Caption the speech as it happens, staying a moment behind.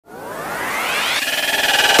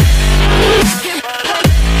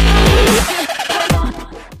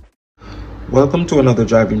Welcome to another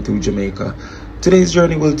driving through Jamaica. Today's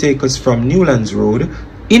journey will take us from Newland Road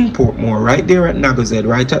in Portmore, right there at Nagozed,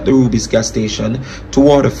 right at the Ruby's gas station, to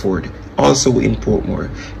Waterford, also in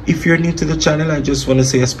Portmore. If you're new to the channel, I just want to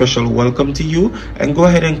say a special welcome to you and go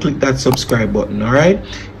ahead and click that subscribe button. All right,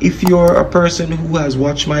 if you're a person who has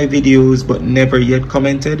watched my videos but never yet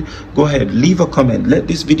commented, go ahead, leave a comment. Let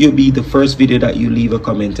this video be the first video that you leave a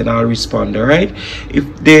comment and I'll respond. All right, if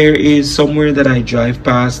there is somewhere that I drive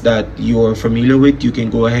past that you're familiar with, you can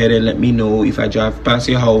go ahead and let me know. If I drive past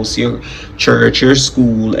your house, your church, your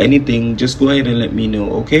school, anything, just go ahead and let me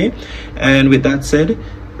know. Okay, and with that said,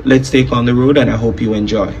 let's take on the road and I hope you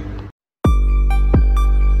enjoy.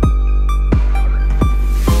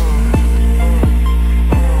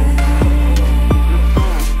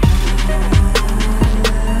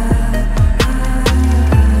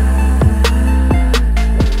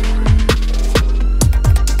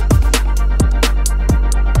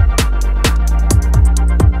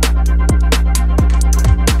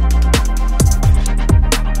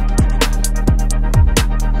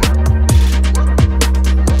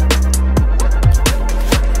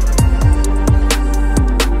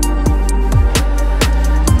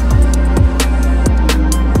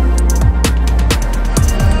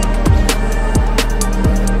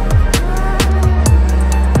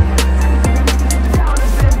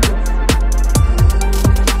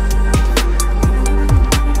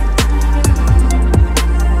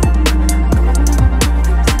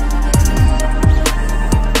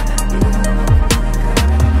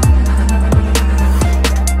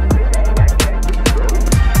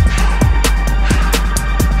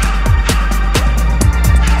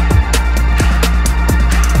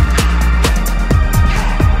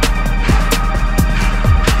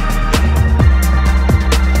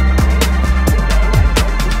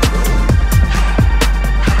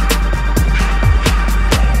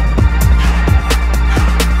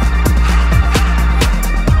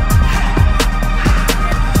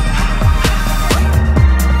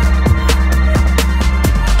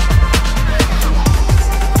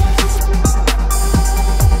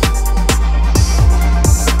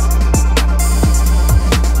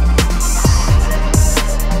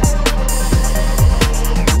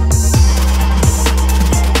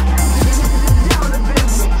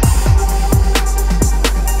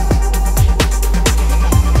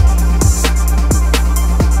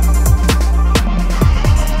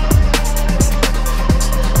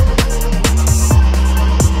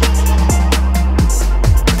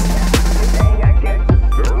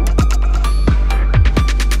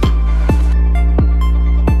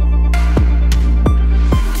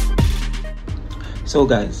 So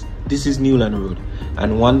guys, this is Newland Road,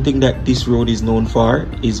 and one thing that this road is known for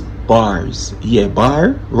is bars. Yeah,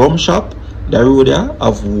 bar, rum shop, the road there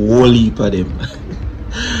have whole heap of them.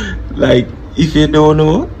 Like, if you don't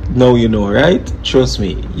know, now you know, right? Trust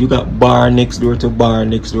me, you got bar next door to bar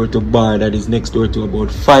next door to bar that is next door to about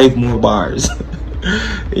 5 more bars.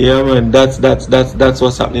 Yeah man, that's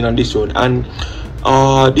what's happening on this road. And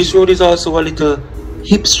this road is also a little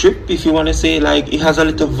hip strip, if you want to say. Like, it has a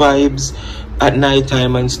little vibes at night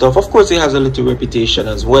time and stuff. Of course, it has a little reputation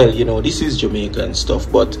as well, you know, this is Jamaica and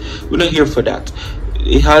stuff, but we're not here for that.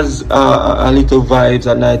 It has a little vibes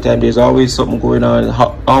at night time. There's always something going on,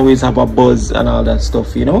 always have a buzz and all that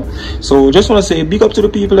stuff, you know. So just want to say big up to the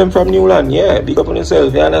people and from Newland. Yeah, big up on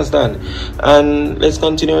yourself, you understand? And let's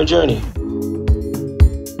continue our journey.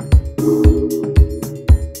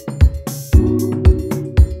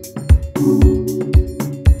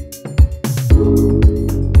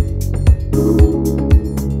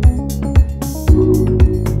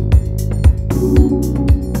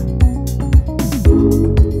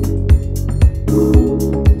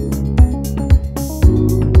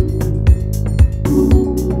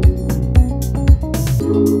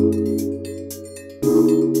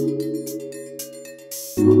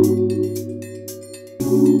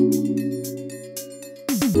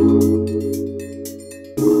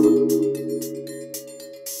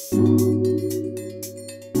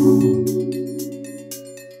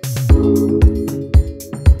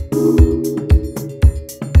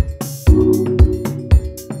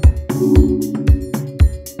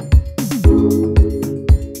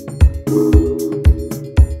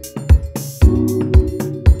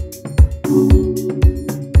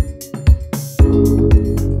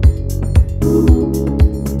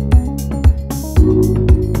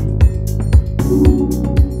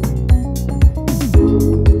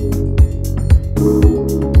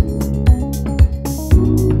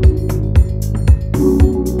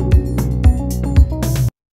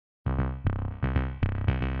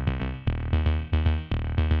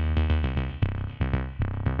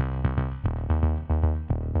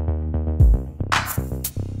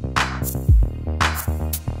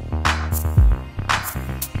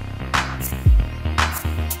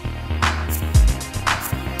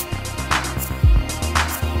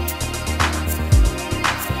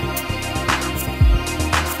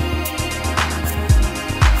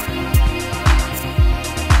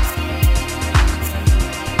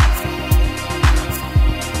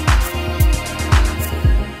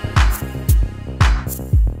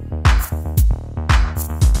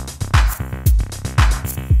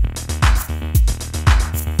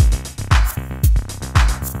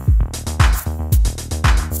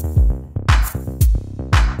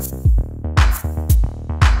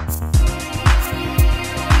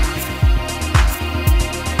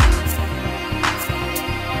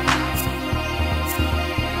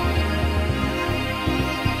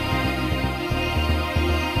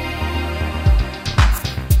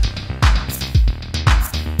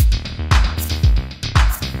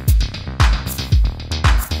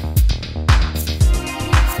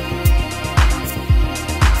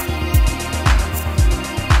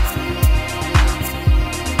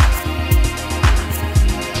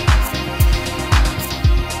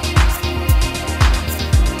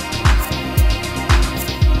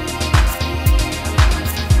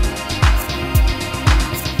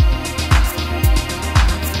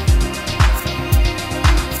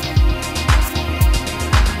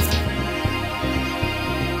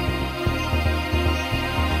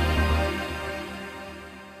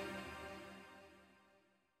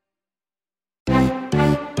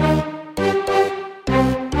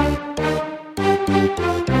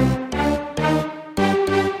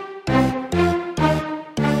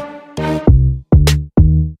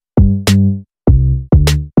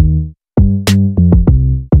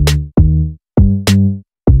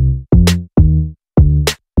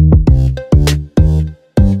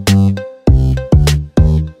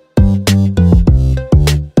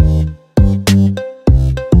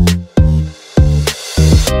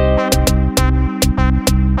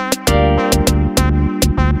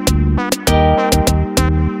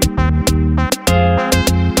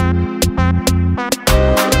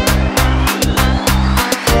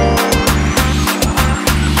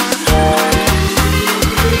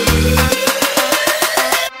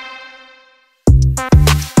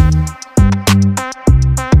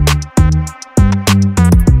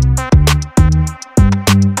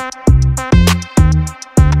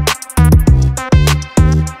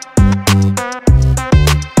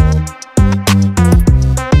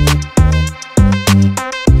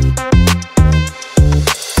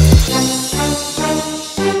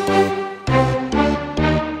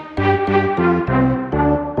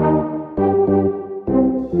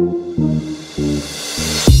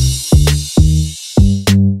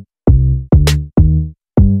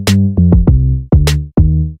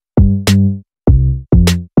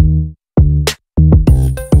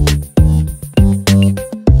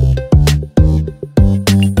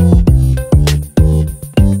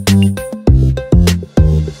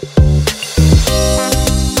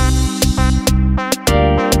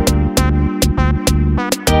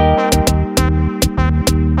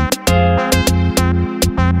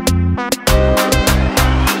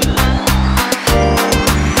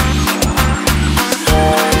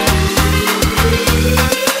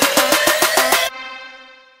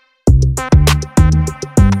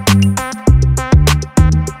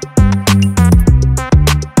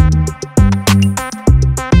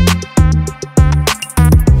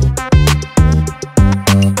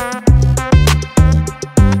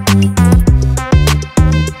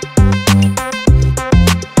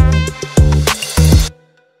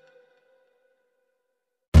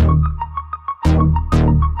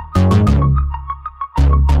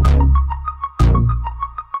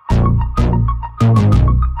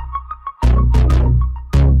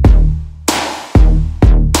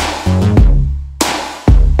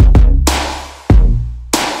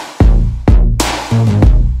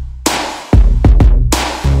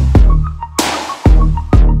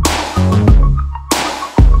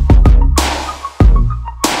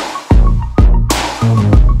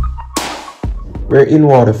 We're in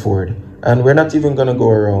Waterford, and we're not even gonna go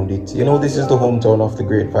around it. You know, this is the hometown of the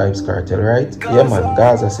Great Vibes Cartel, right? Yeah, man,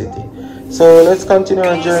 Gaza City. So let's continue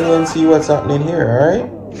our journey and see what's happening here,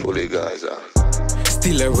 alright? Fully Gaza.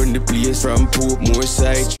 Still I run the place from Portmore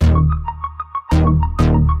side.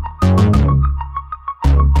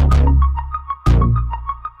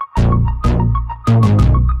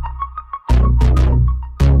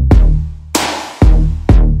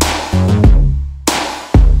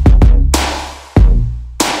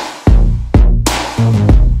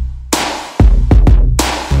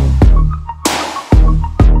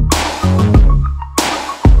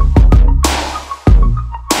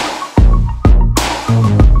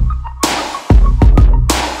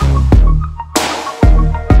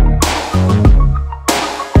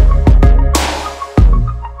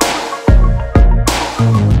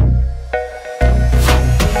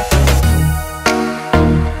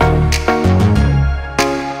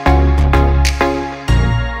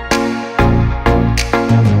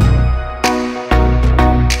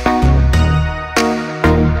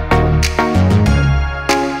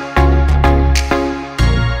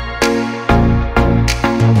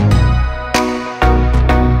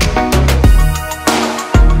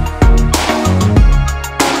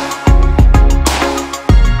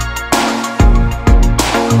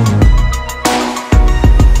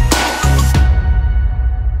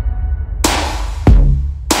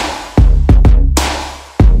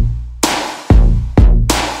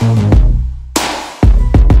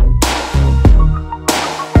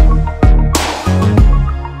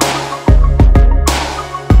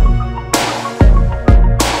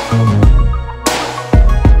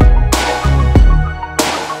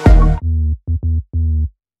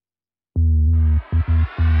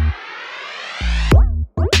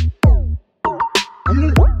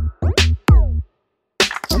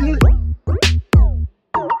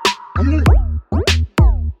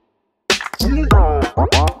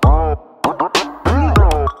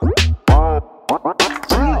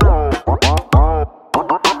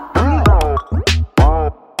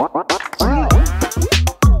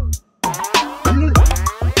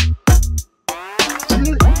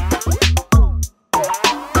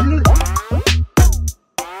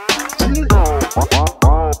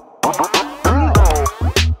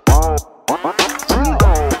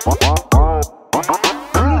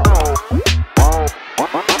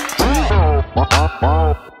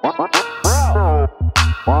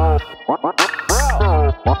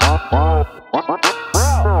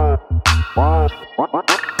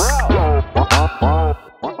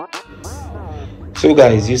 So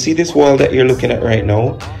guys, you see this wall that you're looking at right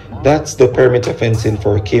now? That's the perimeter fencing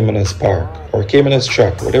for Caymanas Park or Caymanas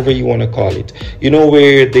Track, whatever you want to call it. You know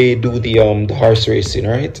where they do the horse racing,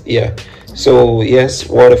 right? Yeah. So yes,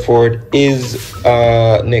 Waterford is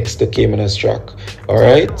next to Caymanas Track. All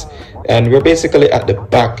right, and we're basically at the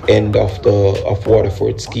back end of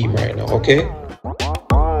Waterford scheme right now. Okay.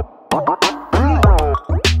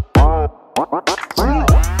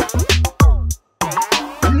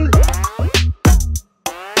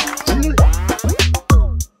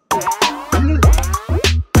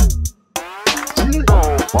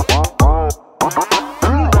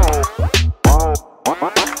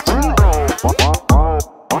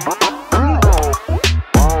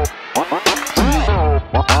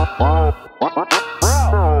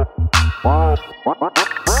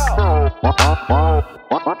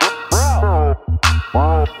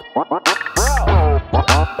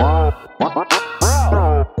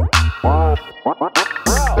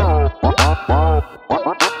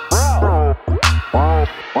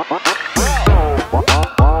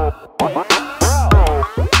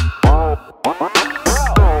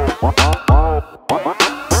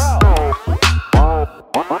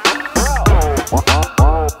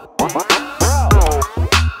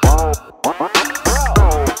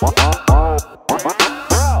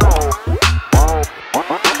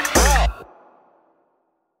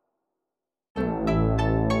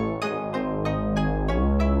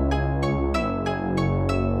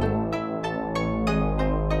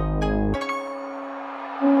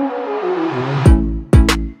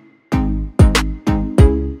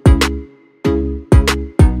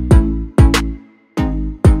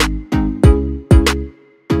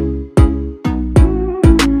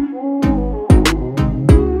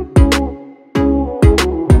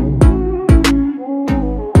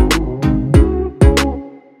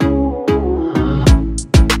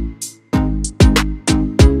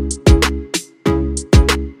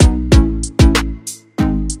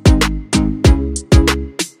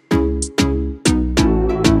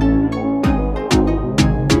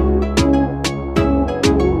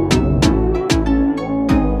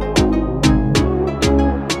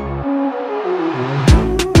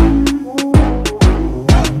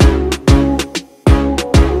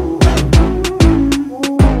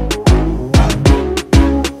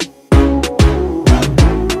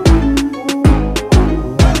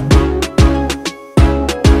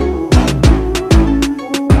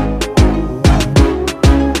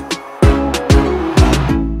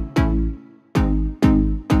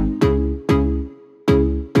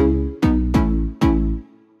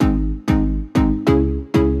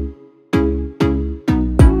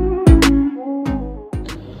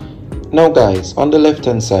 Now guys, on the left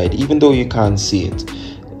hand side, even though you can't see it,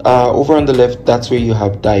 over on the left, that's where you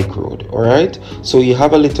have Dyke Road. Alright, so you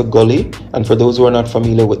have a little gully, and for those who are not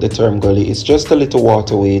familiar with the term gully, it's just a little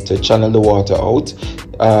waterway to channel the water out,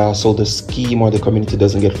 so the scheme or the community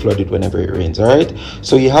doesn't get flooded whenever it rains. Alright,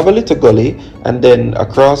 so you have a little gully, and then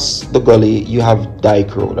across the gully you have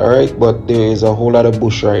Dyke Road. Alright, but there is a whole lot of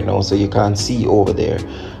bush right now, so you can't see over there.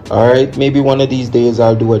 Alright, maybe one of these days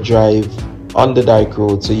I'll do a drive on the Dyke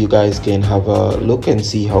Road so you guys can have a look and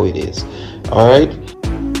see how it is. Alright.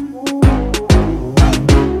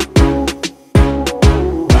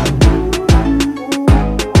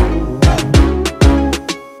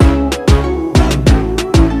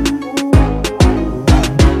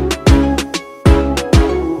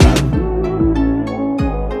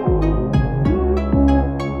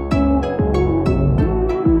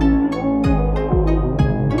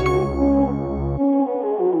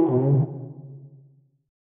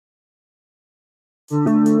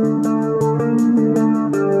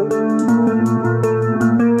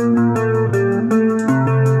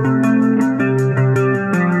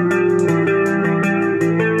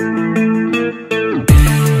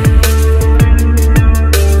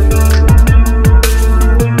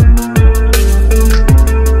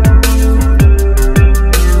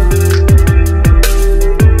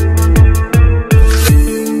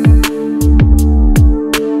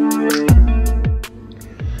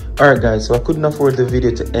 Alright guys, so I couldn't afford the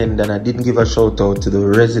video to end and I didn't give a shout out to the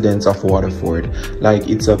residents of Waterford. Like,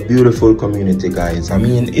 it's a beautiful community, guys. I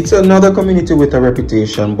mean, it's another community with a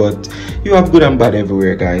reputation, but you have good and bad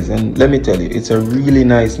everywhere, guys. And let me tell you, it's a really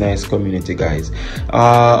nice community, guys.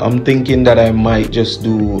 I'm thinking that I might just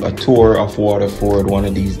do a tour of Waterford one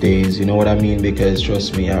of these days, you know what I mean? Because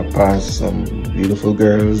trust me, I passed some beautiful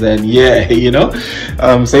girls and yeah, you know,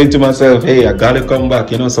 I'm saying to myself, hey, I gotta come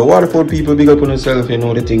back, you know. So Waterford people, big up on yourself, you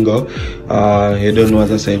know the thing go. You don't know,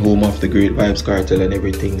 as I said, home of the Great Vibes Cartel and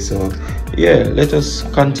everything. So yeah, let us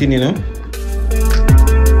continue now.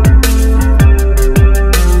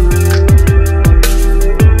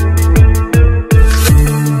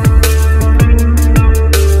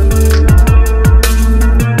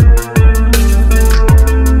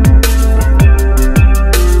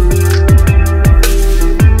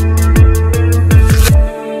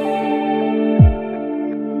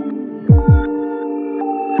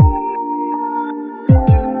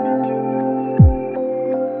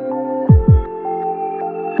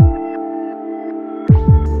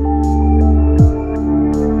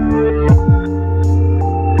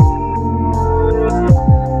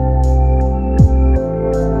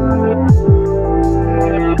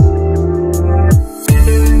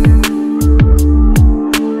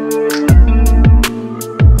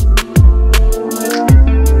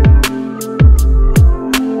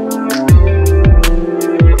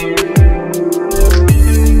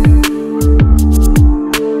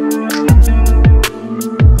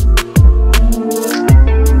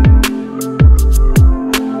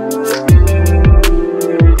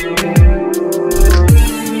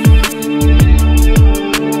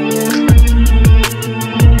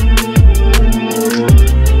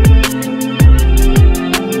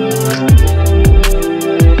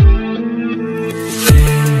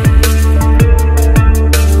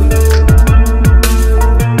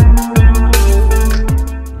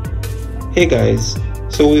 Hey guys,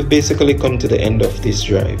 so we've basically come to the end of this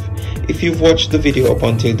drive. If you've watched the video up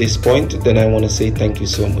until this point, then I want to say thank you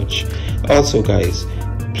so much. Also guys,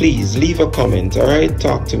 please leave a comment, alright?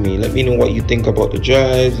 Talk to me, let me know what you think about the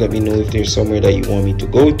drive, let me know if there's somewhere that you want me to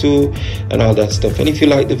go to and all that stuff. And if you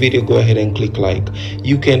like the video, go ahead and click like.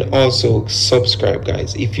 You can also subscribe,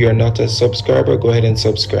 guys. If you're not a subscriber, go ahead and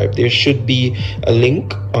subscribe. There should be a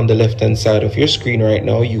link on the left hand side of your screen right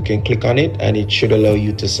now. You can click on it and it should allow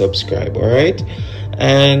you to subscribe, alright?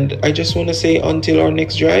 And I just want to say, until our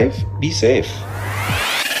next drive, be safe.